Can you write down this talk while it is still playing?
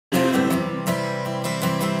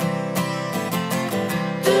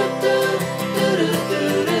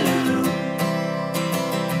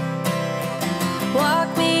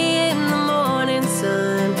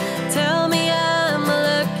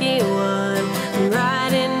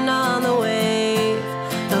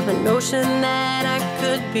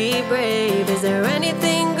be brave. Is there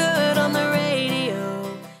anything good on the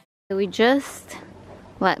radio? We just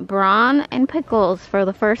let Braun and Pickles for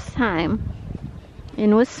the first time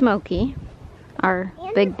in with Smokey, our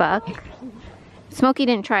big buck. Smokey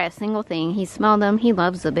didn't try a single thing. He smelled them. He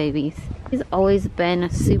loves the babies. He's always been a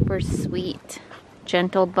super sweet,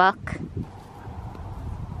 gentle buck.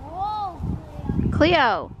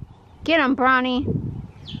 Cleo, get him, Brawny.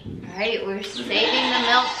 Alright, we're saving the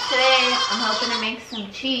milk today. I'm hoping to make some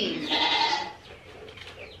cheese.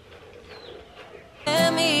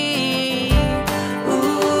 I'm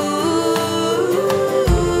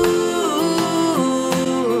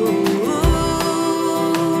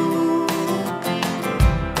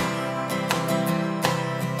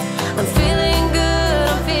feeling good,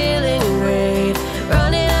 I'm feeling great.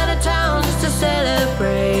 Running out of town just to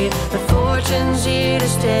celebrate. The fortune's here to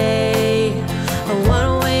stay. A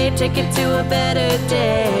one-way ticket to a better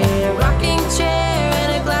day. A rocking chair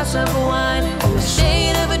and a glass of wine. In the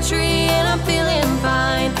shade of a tree and I'm feeling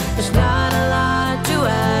fine. There's not a lot to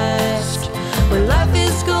ask when life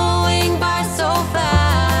is going by so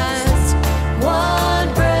fast.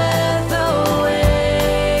 One breath away.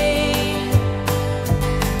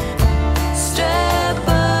 Step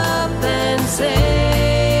up and say,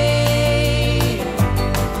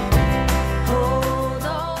 hold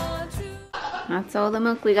on to. That's all the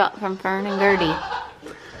milk we got from Fern and Gertie.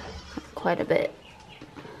 Quite a bit.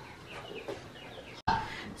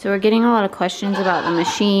 So we're getting a lot of questions about the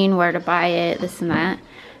machine, where to buy it, this and that.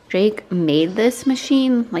 Drake made this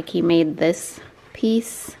machine, like he made this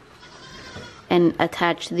piece and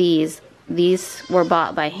attached these. These were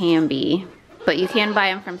bought by Hamby, but you can buy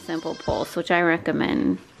them from Simple Pulse, which I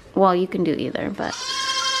recommend. Well, you can do either, but.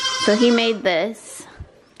 So he made this,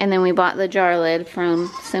 and then we bought the jar lid from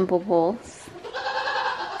Simple Pulse.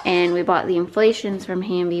 And we bought the inflations from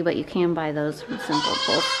Hamby, but you can buy those from Simple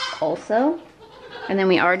Pulse also. And then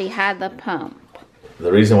we already had the pump.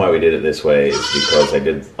 The reason why we did it this way is because I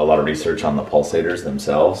did a lot of research on the pulsators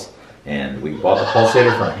themselves. And we bought the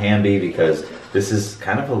pulsator from Hamby because this is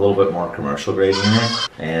kind of a little bit more commercial grade unit.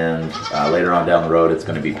 And later on down the road, it's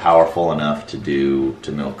going to be powerful enough to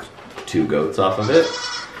milk 2 goats off of it.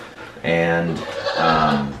 And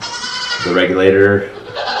the regulator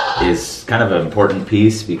is kind of an important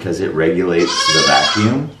piece because it regulates the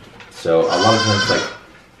vacuum. So a lot of times, like,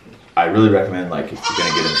 I really recommend, like, if you're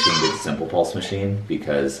gonna get a machine, get a Simple Pulse machine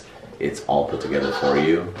because it's all put together for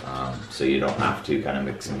you, so you don't have to kind of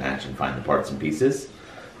mix and match and find the parts and pieces.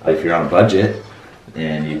 If you're on a budget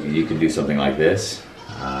and you can do something like this,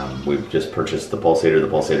 we've just purchased the pulsator. The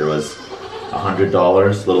pulsator was $100,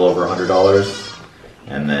 a little over $100,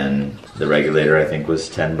 and then the regulator I think was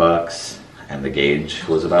 $10, and the gauge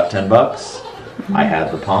was about $10. I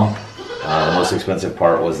had the pump. The most expensive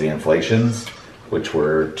part was the inflations, which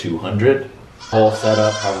were $200. Whole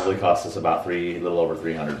setup probably cost us about a little over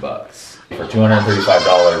 $300. For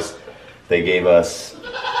 $235, they gave us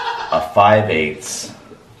a 5/8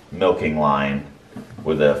 milking line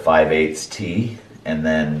with a 5/8 T, and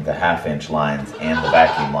then the 1/2 inch lines and the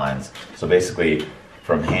vacuum lines. So basically,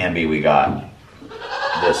 from Hamby we got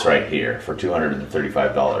this right here for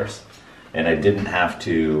 $235. And I didn't have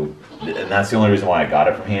to, and that's the only reason why I got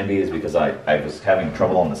it from Hamby, is because I was having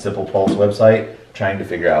trouble on the Simple Pulse website trying to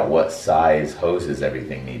figure out what size hoses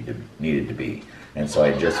everything needed to be. And so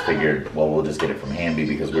I just figured, well, we'll just get it from Hamby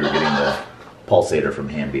because we were getting the pulsator from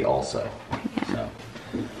Hamby also. Yeah. So.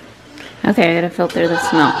 Okay, I gotta filter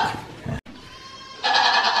this milk.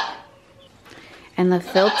 And the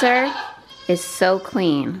filter is so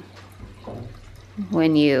clean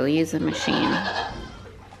when you use a machine.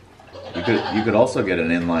 You could also get an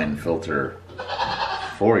inline filter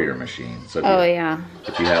for your machine. So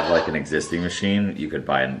if you have like an existing machine, you could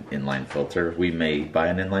buy an inline filter. We may buy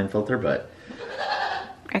an inline filter, but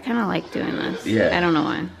I kind of like doing this. Yeah. I don't know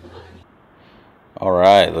why. All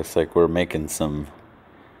right, looks like we're making some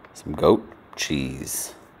goat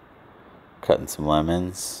cheese. Cutting some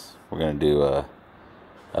lemons. We're gonna do a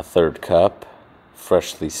 1/3 cup,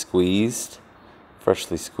 freshly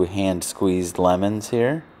hand squeezed lemons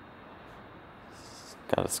here.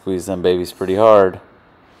 Gotta squeeze them babies pretty hard.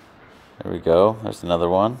 There we go. There's another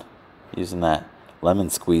one. Using that lemon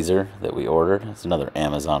squeezer that we ordered. It's another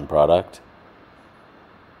Amazon product.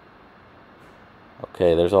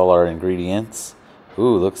 Okay, there's all our ingredients.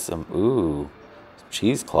 Ooh, look, some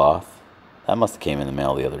cheesecloth. That must have came in the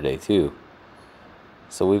mail the other day too.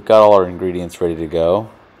 So we've got all our ingredients ready to go.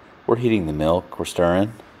 We're heating the milk. We're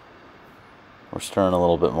stirring. We're stirring a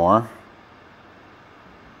little bit more.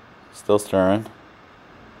 Still stirring.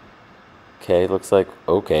 Okay, looks like,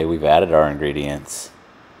 okay, we've added our ingredients.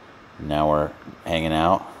 Now we're hanging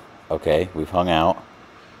out. Okay, we've hung out.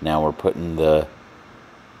 Now we're putting the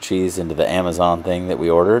cheese into the Amazon thing that we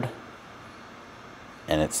ordered.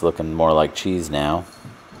 And it's looking more like cheese now.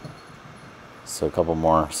 So a couple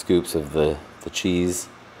more scoops of the cheese,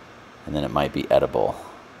 and then it might be edible.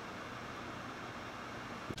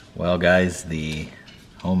 Well guys, the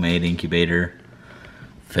homemade incubator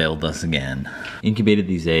failed us again. Incubated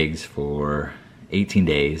these eggs for 18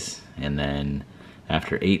 days, and then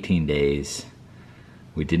after 18 days,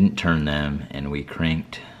 we didn't turn them, and we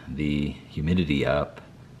cranked the humidity up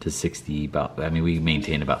to 60, we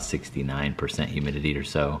maintained about 69% humidity or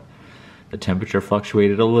so. The temperature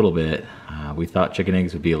fluctuated a little bit. We thought chicken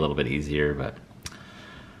eggs would be a little bit easier, but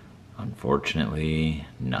unfortunately,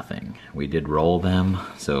 nothing. We did roll them,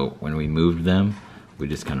 so when we moved them, we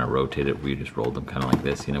just kind of rotated. We just rolled them kind of like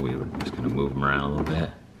this, you know, we would just kind of move them around a little bit.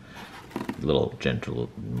 A little gentle,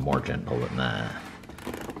 more gentle than that.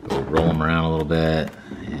 But we'd roll them around a little bit,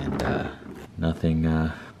 and nothing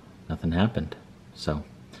happened. So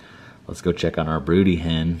let's go check on our broody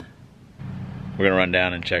hen. We're gonna run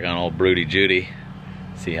down and check on old broody Judy,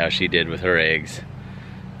 see how she did with her eggs.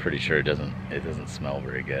 Pretty sure it doesn't smell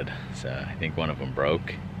very good. So I think one of them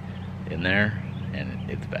broke in there, and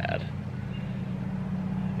it's bad.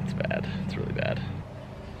 It's bad. It's really bad.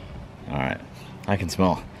 All right, I can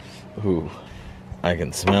smell. Ooh, I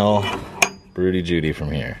can smell broody Judy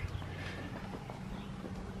from here.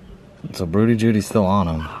 So broody Judy's still on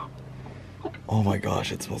them. Oh my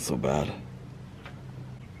gosh, it smells so bad.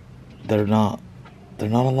 They're not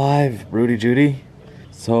alive, broody Judy.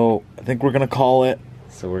 So I think we're gonna call it.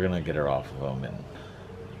 So we're gonna get her off of them and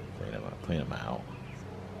clean them out.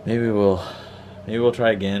 Maybe we'll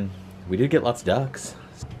try again. We did get lots of ducks.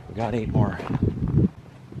 We got 8 more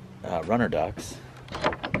runner ducks.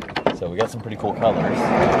 So we got some pretty cool colors.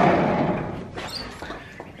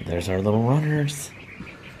 There's our little runners.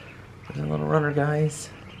 There's our little runner guys.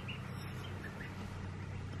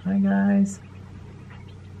 Hi guys.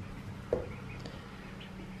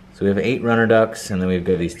 So we have 8 runner ducks, and then we've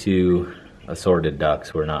got these 2 assorted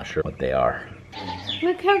ducks. We're not sure what they are.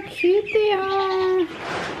 Look how cute they are.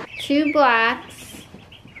 2 blacks.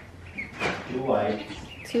 2 whites.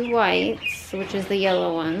 2 whites, which is the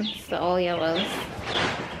yellow ones, the all yellows.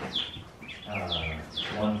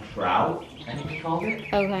 1 trout, I think we called it.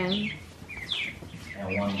 Okay.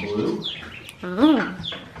 And 1 blue. Oh.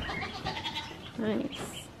 Nice.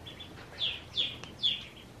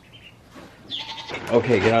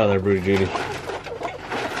 Okay, get out of there, broody Judy.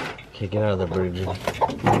 Okay, get out of there, broody Judy.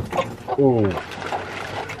 Ooh.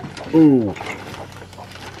 Ooh.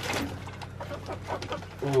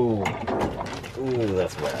 Ooh. Ooh,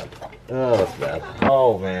 that's bad. Oh, that's bad.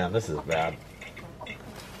 Oh man, this is bad.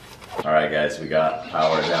 Alright guys, we got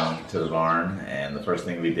power down to the barn, and the first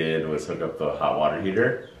thing we did was hook up the hot water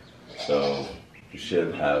heater. So we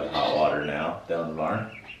should have hot water now down the barn.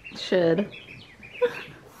 Should.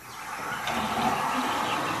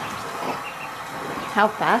 How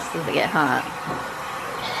fast does it get hot?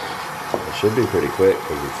 It should be pretty quick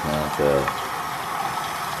because it's not.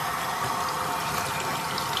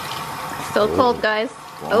 Still cold, guys.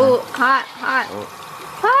 Oh, hot, hot, Oh.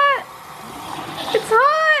 hot! It's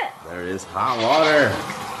hot! There is hot water.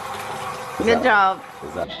 Good job.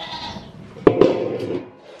 Is that?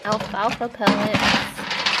 Alfalfa pellets.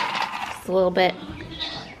 Just a little bit.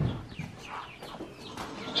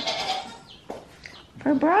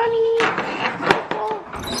 For Bronny.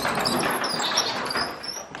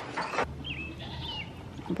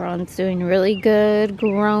 Bron's doing really good,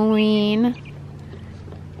 growing.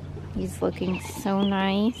 He's looking so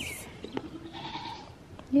nice.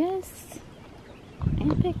 Yes.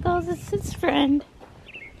 And Pickles is his friend.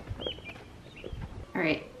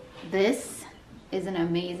 Alright, this is an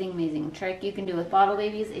amazing, amazing trick you can do with bottle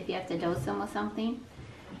babies if you have to dose them with something.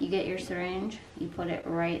 You get your syringe, you put it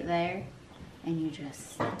right there, and you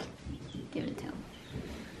just give it to him.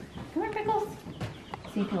 Come here, Pickles.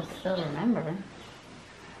 See if he'll still remember.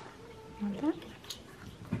 Want that?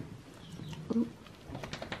 Ooh.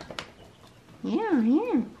 Yeah,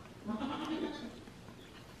 here.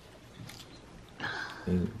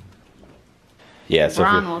 Yeah, so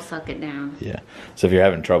Ron will suck it down. yeah. So if you're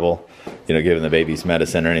having trouble, giving the babies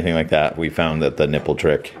medicine or anything like that, we found that the nipple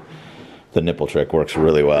trick works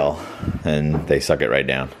really well, and they suck it right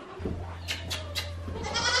down.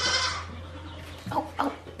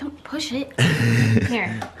 Oh, don't push it.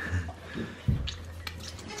 Here.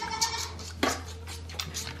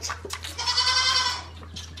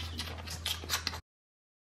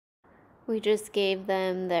 We just gave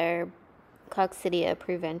them their coccidia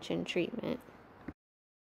prevention treatment.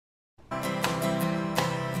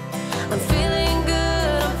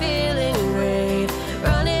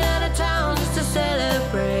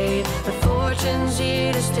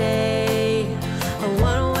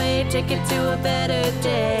 take it to a better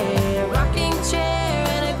day. A rocking chair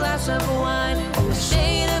and a glass of wine.